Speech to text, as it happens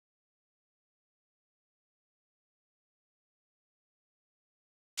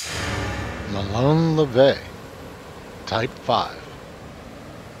ΜΟΛΩΝ ΛΑΒΕ Type 5.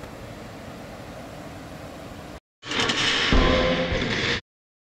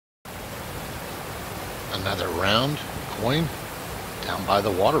 Another round coin down by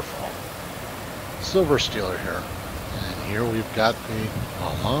the waterfall. Silver Stealer here. And here we've got the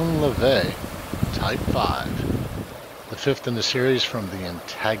ΜΟΛΩΝ ΛΑΒΕ Type 5. The fifth in the series from the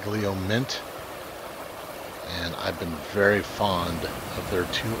Intaglio Mint. And I've been very fond of their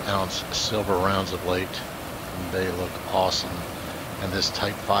 2-ounce silver rounds of late. And they look awesome. And this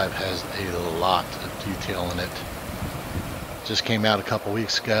Type 5 has a lot of detail in it. Just came out a couple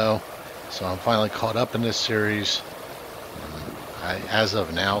weeks ago, so I'm finally caught up in this series. I, as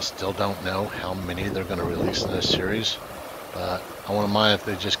of now, still don't know how many they're going to release in this series, but I wouldn't mind if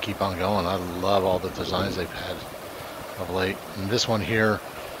they just keep on going. I love all the designs they've had of late. And this one here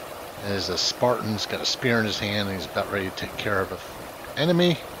is a Spartan. He's got a spear in his hand and he's about ready to take care of an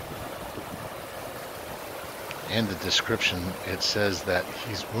enemy. And the description, it says that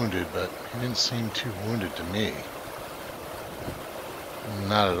he's wounded, but he didn't seem too wounded to me.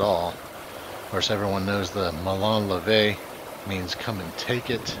 Not at all. Of course, everyone knows the ΜΟΛΩΝ ΛΑΒΕ means come and take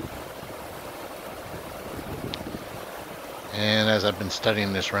it. And as I've been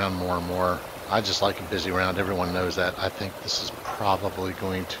studying this round more and more, I just like a busy round. Everyone knows that. I think this is probably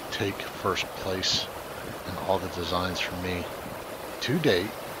going to take first place in all the designs for me to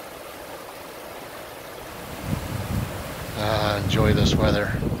date. Enjoy this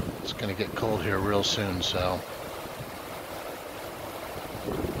weather. It's going to get cold here real soon, so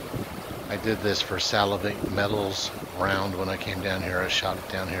I did this for Salivate Metals round when I came down here. I shot it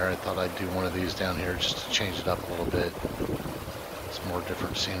down here. I thought I'd do one of these down here just to change it up a little bit. It's more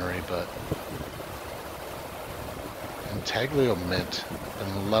different scenery, but Intaglio Mint,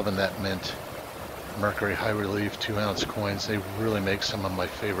 been loving that mint. Mercury High Relief 2-ounce coins. They really make some of my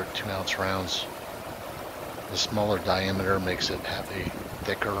favorite 2-ounce rounds. The smaller diameter makes it have a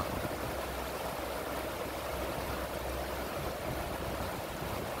thicker.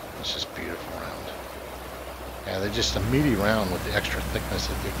 It's just beautiful round. Yeah, they're just a meaty round with the extra thickness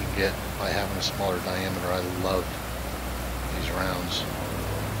that they can get by having a smaller diameter. I love these rounds.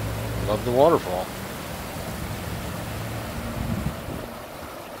 I love the waterfall.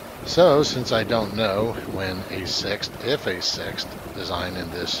 So, since I don't know when a sixth, if a sixth design in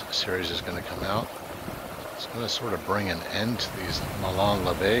this series is going to come out, it's going to sort of bring an end to these ΜΟΛΩΝ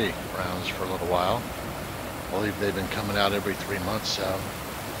ΛΑΒΕ rounds for a little while. I believe they've been coming out every 3 months, so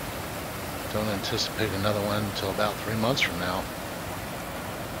don't anticipate another one until about 3 months from now.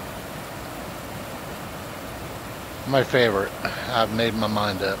 My favorite. I've made my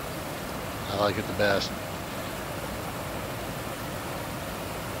mind up. I like it the best.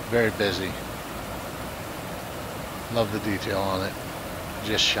 Very busy. Love the detail on it. It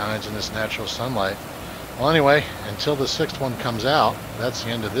just shines in this natural sunlight. Well, anyway, until the sixth one comes out, that's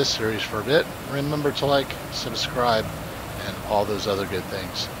the end of this series for a bit. Remember to like, subscribe, and all those other good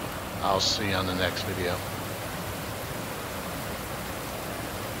things. I'll see you on the next video.